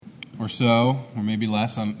or so, or maybe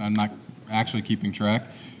less, I'm not actually keeping track,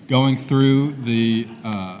 going through the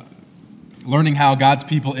learning how God's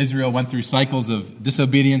people Israel went through cycles of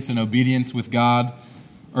disobedience and obedience with God.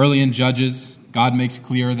 Early in Judges, God makes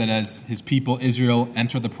clear that as his people Israel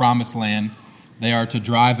enter the promised land, they are to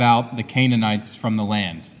drive out the Canaanites from the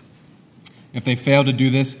land. If they fail to do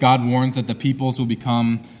this, God warns that the peoples will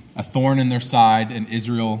become a thorn in their side and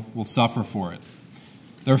Israel will suffer for it.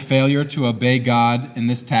 Their failure to obey God in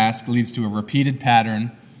this task leads to a repeated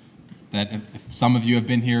pattern that if some of you have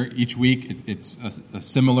been here each week, it's a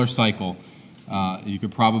similar cycle. You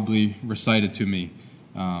could probably recite it to me.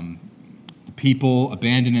 The people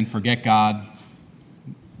abandon and forget God,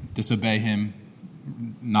 disobey him,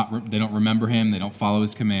 they don't remember him, they don't follow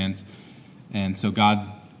his commands, and so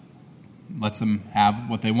God lets them have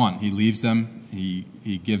what they want. He leaves them,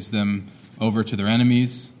 he gives them over to their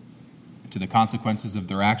enemies, to the consequences of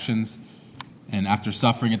their actions. And after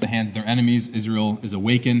suffering at the hands of their enemies, Israel is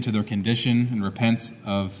awakened to their condition and repents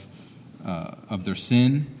of their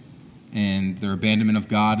sin and their abandonment of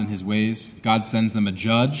God and his ways. God sends them a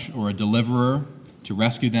judge or a deliverer to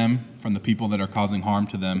rescue them from the people that are causing harm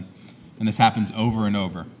to them. And this happens over and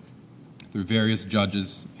over through various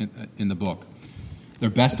judges in the book. They're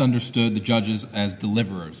best understood, the judges, as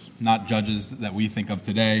deliverers, not judges that we think of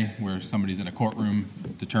today where somebody's in a courtroom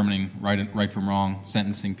determining right from wrong,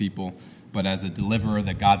 sentencing people, but as a deliverer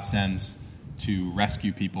that God sends to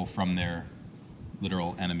rescue people from their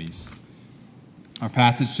literal enemies. Our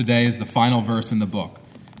passage today is the final verse in the book,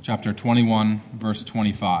 chapter 21, verse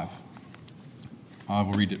 25. I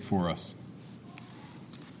will read it for us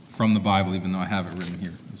from the Bible, even though I have it written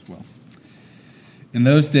here as well. In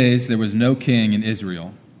those days there was no king in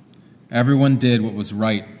Israel. Everyone did what was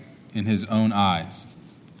right in his own eyes.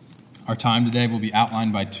 Our time today will be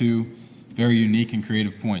outlined by two very unique and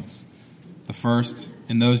creative points. The first,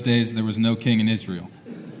 in those days there was no king in Israel.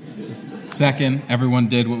 Second, everyone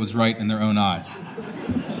did what was right in their own eyes.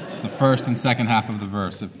 It's the first and second half of the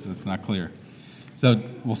verse, if it's not clear. So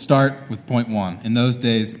we'll start with point one. In those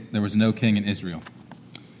days there was no king in Israel.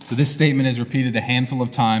 So this statement is repeated a handful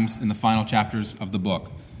of times in the final chapters of the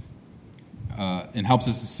book. It helps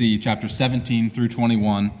us to see chapters 17 through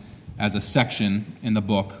 21 as a section in the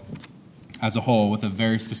book as a whole with a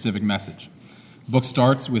very specific message.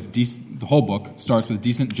 The whole book starts with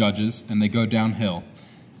decent judges, and they go downhill.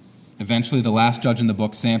 Eventually, the last judge in the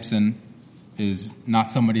book, Samson, is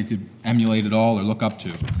not somebody to emulate at all or look up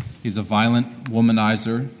to. He's a violent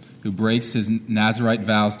womanizer who breaks his Nazirite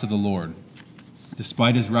vows to the Lord.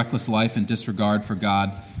 Despite his reckless life and disregard for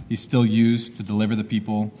God, he's still used to deliver the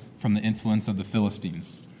people from the influence of the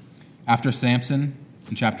Philistines. After Samson,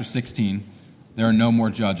 in chapter 16, there are no more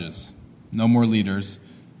judges, no more leaders.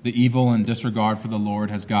 The evil and disregard for the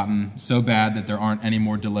Lord has gotten so bad that there aren't any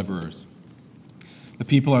more deliverers. The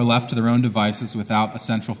people are left to their own devices without a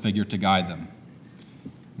central figure to guide them.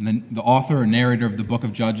 And then the author or narrator of the book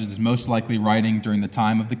of Judges is most likely writing during the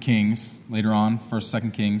time of the kings, later on, 1st,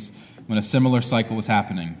 2nd Kings, when a similar cycle was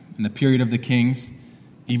happening. In the period of the kings,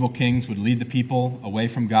 evil kings would lead the people away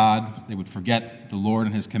from God. They would forget the Lord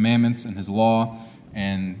and his commandments and his law,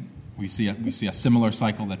 and we see a similar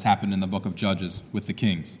cycle that's happened in the book of Judges with the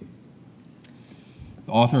kings.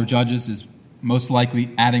 The author of Judges is most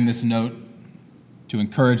likely adding this note to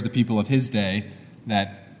encourage the people of his day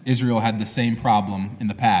that Israel had the same problem in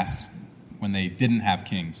the past when they didn't have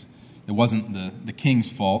kings. It wasn't the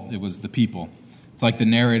king's fault, it was the people. It's like the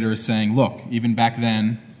narrator is saying, look, even back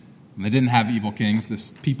then, when they didn't have evil kings,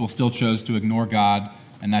 the people still chose to ignore God,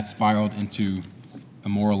 and that spiraled into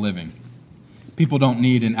immoral living. People don't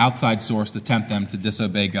need an outside source to tempt them to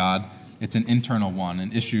disobey God. It's an internal one,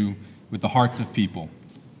 an issue with the hearts of people.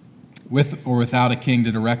 With or without a king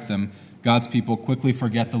to direct them, God's people quickly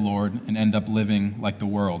forget the Lord and end up living like the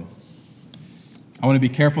world. I want to be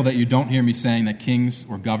careful that you don't hear me saying that kings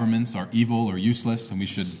or governments are evil or useless and we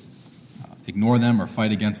should ignore them or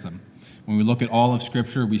fight against them. When we look at all of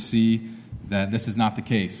Scripture, we see that this is not the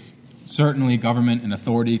case. Certainly, government and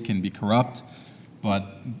authority can be corrupt, but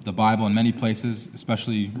the Bible in many places,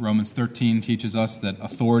 especially Romans 13, teaches us that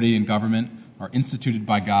authority and government are instituted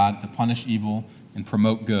by God to punish evil and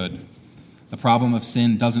promote good. The problem of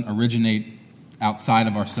sin doesn't originate outside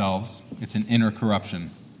of ourselves. It's an inner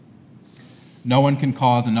corruption. No one can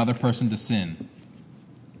cause another person to sin.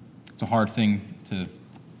 It's a hard thing to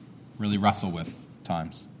really wrestle with at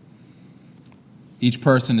times. Each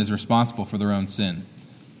person is responsible for their own sin.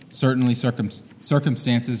 Certainly,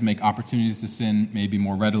 circumstances make opportunities to sin maybe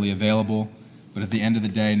more readily available, but at the end of the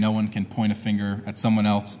day, no one can point a finger at someone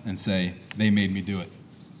else and say, they made me do it.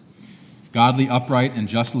 Godly, upright, and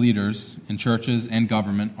just leaders in churches and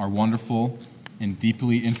government are wonderful and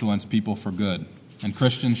deeply influence people for good. And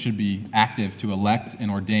Christians should be active to elect and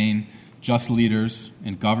ordain just leaders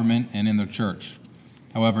in government and in their church.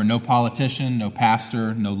 However, no politician, no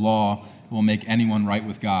pastor, no law will make anyone right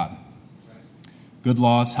with God. Good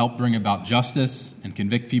laws help bring about justice and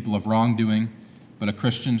convict people of wrongdoing, but a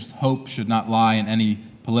Christian's hope should not lie in any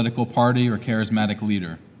political party or charismatic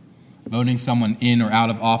leader. Voting someone in or out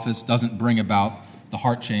of office doesn't bring about the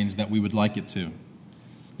heart change that we would like it to.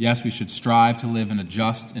 Yes, we should strive to live in a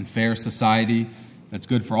just and fair society that's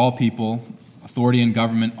good for all people. Authority and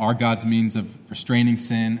government are God's means of restraining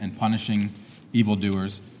sin and punishing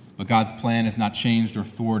evildoers, but God's plan is not changed or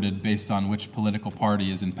thwarted based on which political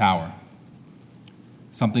party is in power.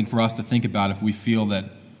 Something for us to think about if we feel that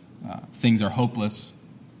things are hopeless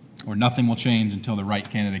or nothing will change until the right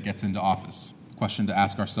candidate gets into office. Question to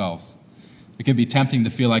ask ourselves. It can be tempting to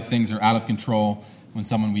feel like things are out of control when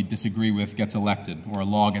someone we disagree with gets elected or a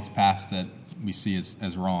law gets passed that we see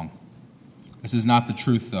as wrong. This is not the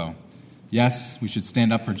truth, though. Yes, we should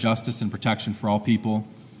stand up for justice and protection for all people,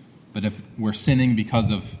 but if we're sinning because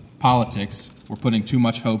of politics, we're putting too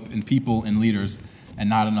much hope in people and leaders and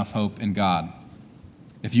not enough hope in God.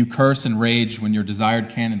 If you curse and rage when your desired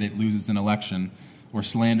candidate loses an election or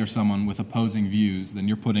slander someone with opposing views, then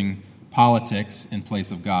you're putting politics in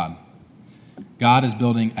place of God. God is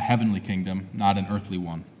building a heavenly kingdom, not an earthly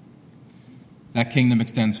one. That kingdom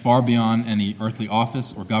extends far beyond any earthly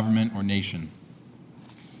office or government or nation.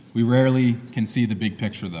 We rarely can see the big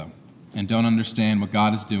picture, though, and don't understand what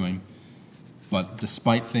God is doing. But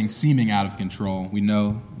despite things seeming out of control, we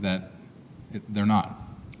know that they're not.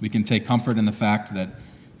 We can take comfort in the fact that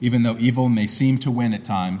even though evil may seem to win at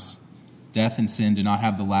times, death and sin do not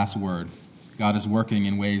have the last word. God is working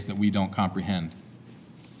in ways that we don't comprehend.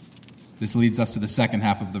 This leads us to the second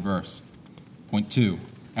half of the verse. Point 2,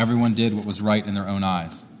 everyone did what was right in their own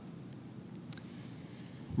eyes.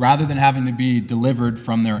 Rather than having to be delivered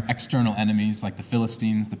from their external enemies like the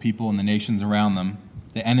Philistines, the people, and the nations around them,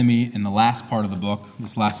 the enemy in the last part of the book,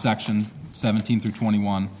 this last section, 17 through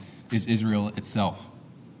 21, is Israel itself.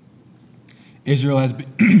 Israel has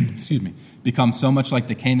become so much like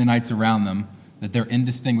the Canaanites around them that they're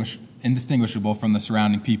indistinguishable from the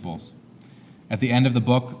surrounding peoples. At the end of the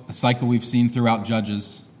book, the cycle we've seen throughout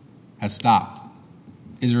Judges has stopped.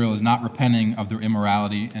 Israel is not repenting of their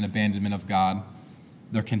immorality and abandonment of God.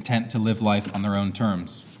 They're content to live life on their own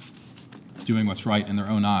terms, doing what's right in their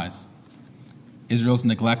own eyes. Israel's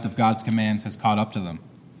neglect of God's commands has caught up to them.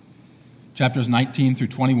 Chapters 19 through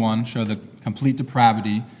 21 show the complete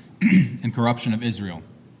depravity and corruption of Israel.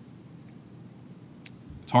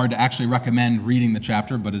 It's hard to actually recommend reading the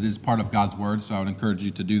chapter, but it is part of God's word, so I would encourage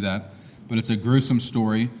you to do that. But it's a gruesome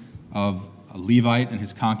story of a Levite and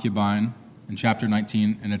his concubine in chapter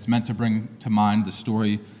 19, and it's meant to bring to mind the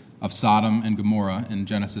story of Sodom and Gomorrah in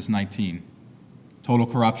Genesis 19. Total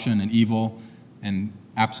corruption and evil and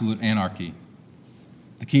absolute anarchy.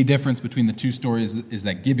 The key difference between the two stories is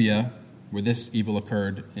that Gibeah, where this evil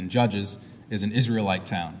occurred in Judges, is an Israelite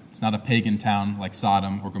town. It's not a pagan town like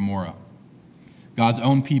Sodom or Gomorrah. God's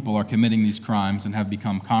own people are committing these crimes and have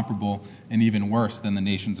become comparable and even worse than the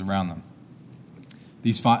nations around them.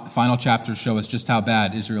 These final chapters show us just how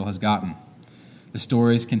bad Israel has gotten. The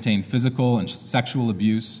stories contain physical and sexual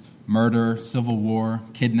abuse, murder, civil war,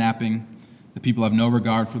 kidnapping. The people have no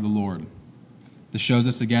regard for the Lord. This shows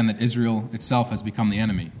us again that Israel itself has become the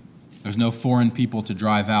enemy. There's no foreign people to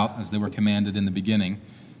drive out as they were commanded in the beginning,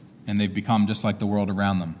 and they've become just like the world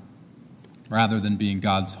around them. Rather than being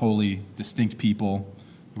God's holy, distinct people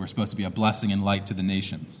who are supposed to be a blessing and light to the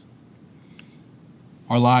nations.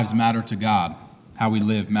 Our lives matter to God. How we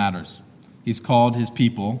live matters. He's called his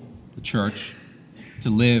people, the church,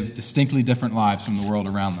 to live distinctly different lives from the world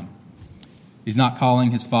around them. He's not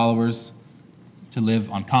calling his followers to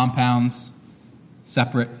live on compounds,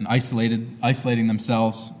 separate and isolating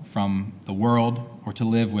themselves from the world, or to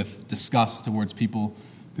live with disgust towards people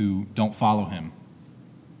who don't follow him.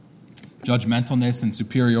 Judgmentalness and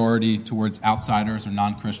superiority towards outsiders or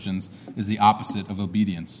non-Christians is the opposite of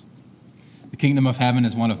obedience. The kingdom of heaven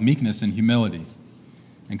is one of meekness and humility.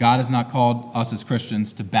 And God has not called us as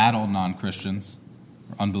Christians to battle non-Christians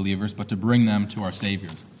or unbelievers, but to bring them to our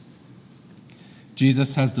Savior.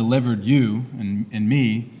 Jesus has delivered you and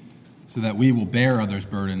me so that we will bear others'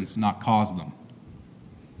 burdens, not cause them.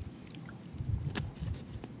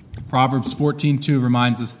 Proverbs 14:2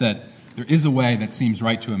 reminds us that there is a way that seems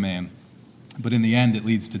right to a man, but in the end it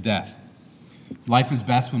leads to death. Life is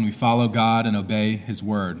best when we follow God and obey his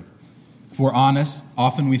word. If we're honest,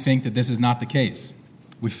 often we think that this is not the case.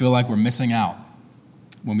 We feel like we're missing out.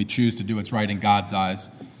 when we choose to do what's right in God's eyes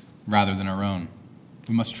rather than our own.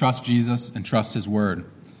 We must trust Jesus and trust his word.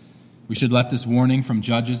 We should let this warning from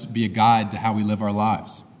Judges be a guide to how we live our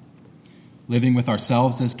lives. Living with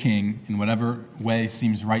ourselves as king in whatever way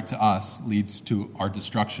seems right to us leads to our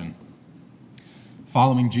destruction.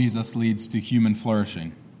 Following Jesus leads to human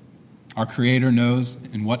flourishing. Our Creator knows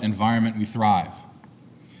in what environment we thrive.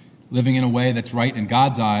 Living in a way that's right in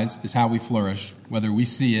God's eyes is how we flourish, whether we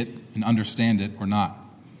see it and understand it or not.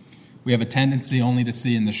 We have a tendency only to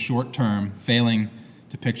see in the short term, failing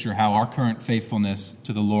to picture how our current faithfulness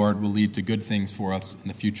to the Lord will lead to good things for us in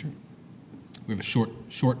the future. We have a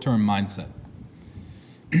short-term mindset.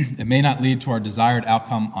 It may not lead to our desired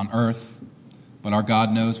outcome on earth, but our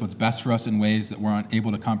God knows what's best for us in ways that we're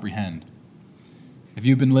unable to comprehend. If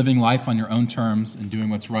you've been living life on your own terms and doing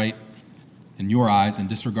what's right in your eyes and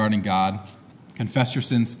disregarding God, confess your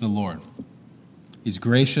sins to the Lord. He's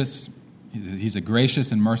gracious. He's a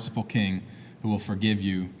gracious and merciful King who will forgive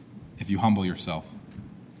you if you humble yourself.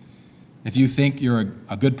 If you think you're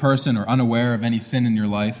a good person or unaware of any sin in your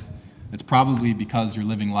life, it's probably because you're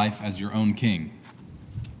living life as your own king.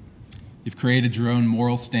 You've created your own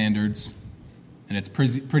moral standards, and it's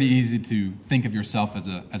pretty easy to think of yourself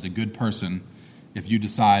as a good person if you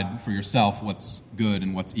decide for yourself what's good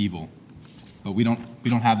and what's evil. But we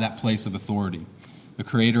don't have that place of authority. The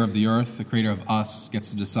creator of the earth, the creator of us,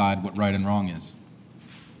 gets to decide what right and wrong is.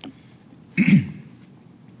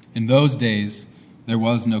 In those days, there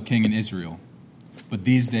was no king in Israel, but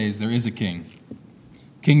these days there is a king.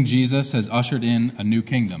 King Jesus has ushered in a new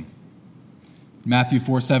kingdom. In Matthew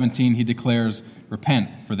 4:17, he declares,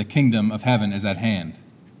 "Repent, for the kingdom of heaven is at hand."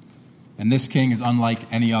 And this king is unlike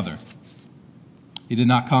any other. He did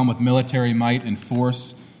not come with military might and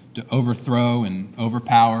force to overthrow and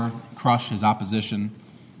overpower, crush his opposition.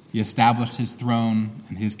 He established his throne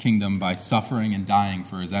and his kingdom by suffering and dying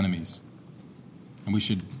for his enemies. And we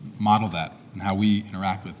should model that in how we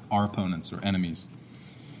interact with our opponents or enemies.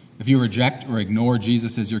 If you reject or ignore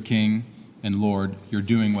Jesus as your King and Lord, you're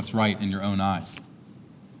doing what's right in your own eyes.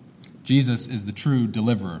 Jesus is the true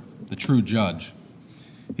deliverer, the true judge.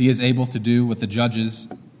 He is able to do what the judges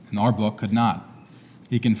in our book could not.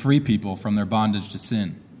 He can free people from their bondage to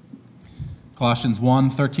sin. Colossians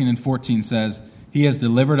 1:13 and 14 says, "He has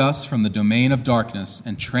delivered us from the domain of darkness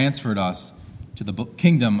and transferred us to the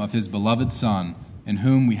kingdom of his beloved Son, in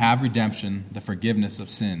whom we have redemption, the forgiveness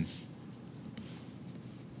of sins."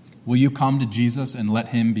 Will you come to Jesus and let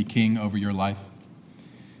him be king over your life?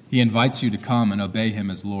 He invites you to come and obey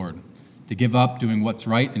him as Lord, to give up doing what's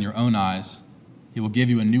right in your own eyes. He will give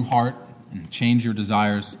you a new heart and change your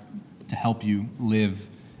desires to help you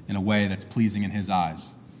live in a way that's pleasing in his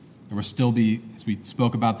eyes. There will still be, as we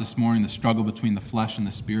spoke about this morning, the struggle between the flesh and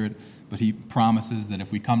the spirit, but he promises that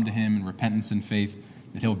if we come to him in repentance and faith,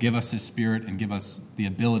 that he'll give us his spirit and give us the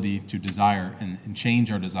ability to desire and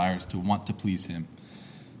change our desires to want to please him.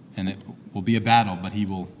 And it will be a battle, but he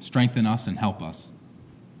will strengthen us and help us.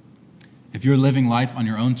 If you're living life on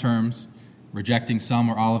your own terms, rejecting some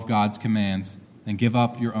or all of God's commands, then give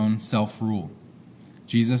up your own self-rule.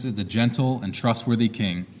 Jesus is a gentle and trustworthy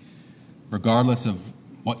king. Regardless of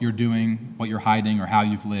what you're doing, what you're hiding, or how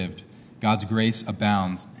you've lived, God's grace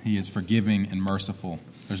abounds. He is forgiving and merciful.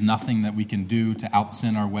 There's nothing that we can do to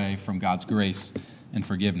out-sin our way from God's grace and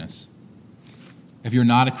forgiveness. If you're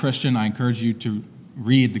not a Christian, I encourage you to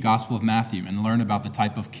read the Gospel of Matthew and learn about the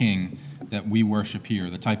type of king that we worship here,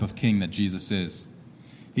 the type of king that Jesus is.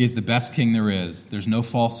 He is the best king there is. There's no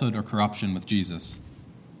falsehood or corruption with Jesus.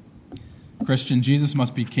 Christian, Jesus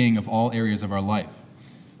must be king of all areas of our life.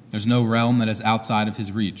 There's no realm that is outside of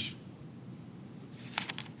his reach.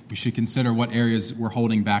 We should consider what areas we're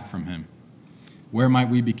holding back from him. Where might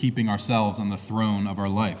we be keeping ourselves on the throne of our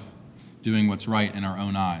life, doing what's right in our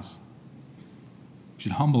own eyes? We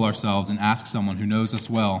should humble ourselves and ask someone who knows us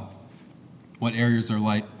well what areas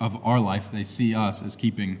of our life they see us as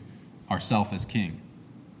keeping ourselves as king.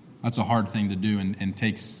 That's a hard thing to do and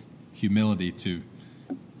takes humility to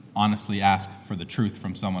honestly ask for the truth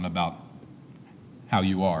from someone about how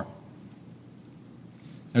you are.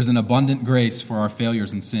 There's an abundant grace for our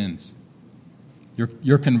failures and sins.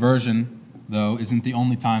 Your conversion, though, isn't the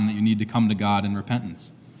only time that you need to come to God in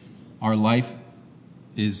repentance. Our life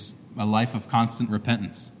is a life of constant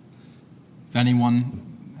repentance. If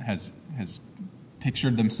anyone has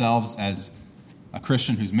pictured themselves as a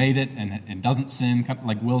Christian who's made it and doesn't sin,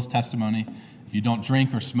 like Will's testimony, if you don't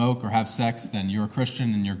drink or smoke or have sex, then you're a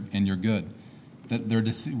Christian and you're good. That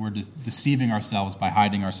we're deceiving ourselves by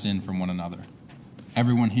hiding our sin from one another.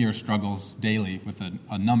 Everyone here struggles daily with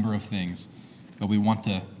a number of things, but we want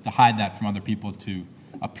to hide that from other people to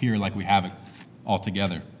appear like we have it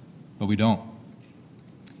altogether, but we don't.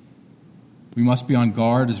 We must be on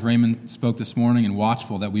guard, as Raymond spoke this morning, and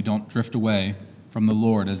watchful that we don't drift away from the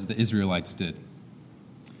Lord as the Israelites did.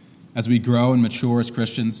 As we grow and mature as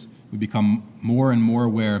Christians, we become more and more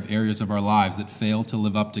aware of areas of our lives that fail to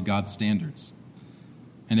live up to God's standards,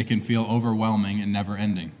 and it can feel overwhelming and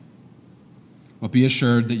never-ending. But be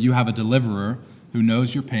assured that you have a deliverer who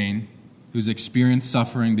knows your pain, who's experienced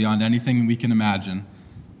suffering beyond anything we can imagine,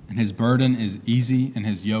 and his burden is easy and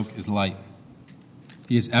his yoke is light.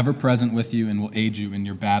 He is ever present with you and will aid you in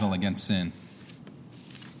your battle against sin.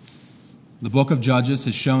 The book of Judges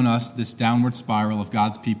has shown us this downward spiral of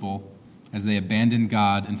God's people as they abandon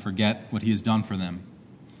God and forget what he has done for them.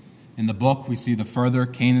 In the book, we see the further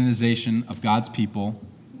Canaanization of God's people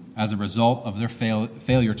as a result of their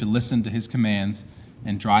failure to listen to his commands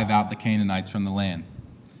and drive out the Canaanites from the land.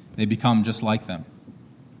 They become just like them.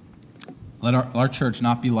 Let our church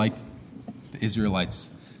not be like the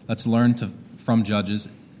Israelites. Let's learn from Judges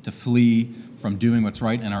to flee from doing what's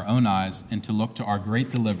right in our own eyes and to look to our great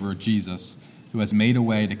deliverer, Jesus, who has made a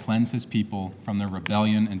way to cleanse his people from their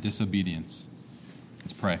rebellion and disobedience.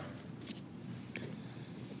 Let's pray.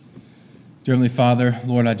 Dear Heavenly Father,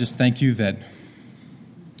 Lord, I just thank you that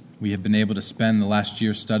we have been able to spend the last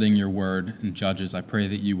year studying your word in Judges. I pray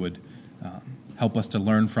that you would help us to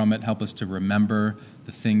learn from it, help us to remember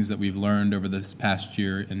the things that we've learned over this past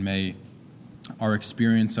year, and may our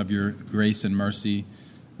experience of your grace and mercy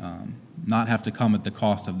not have to come at the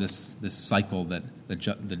cost of this cycle that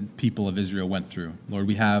the people of Israel went through. Lord,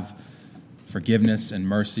 we have forgiveness and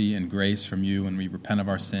mercy and grace from you, and we repent of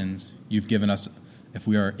our sins. You've given us, if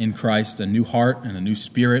we are in Christ, a new heart and a new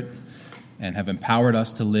spirit, and have empowered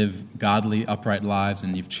us to live godly, upright lives,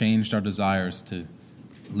 and you've changed our desires to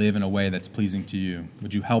live in a way that's pleasing to you.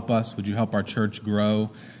 Would you help us? Would you help our church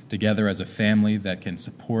grow together as a family that can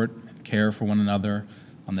support and care for one another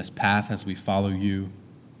on this path as we follow you?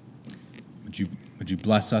 Would you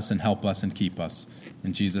bless us and help us and keep us?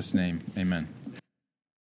 In Jesus' name, amen.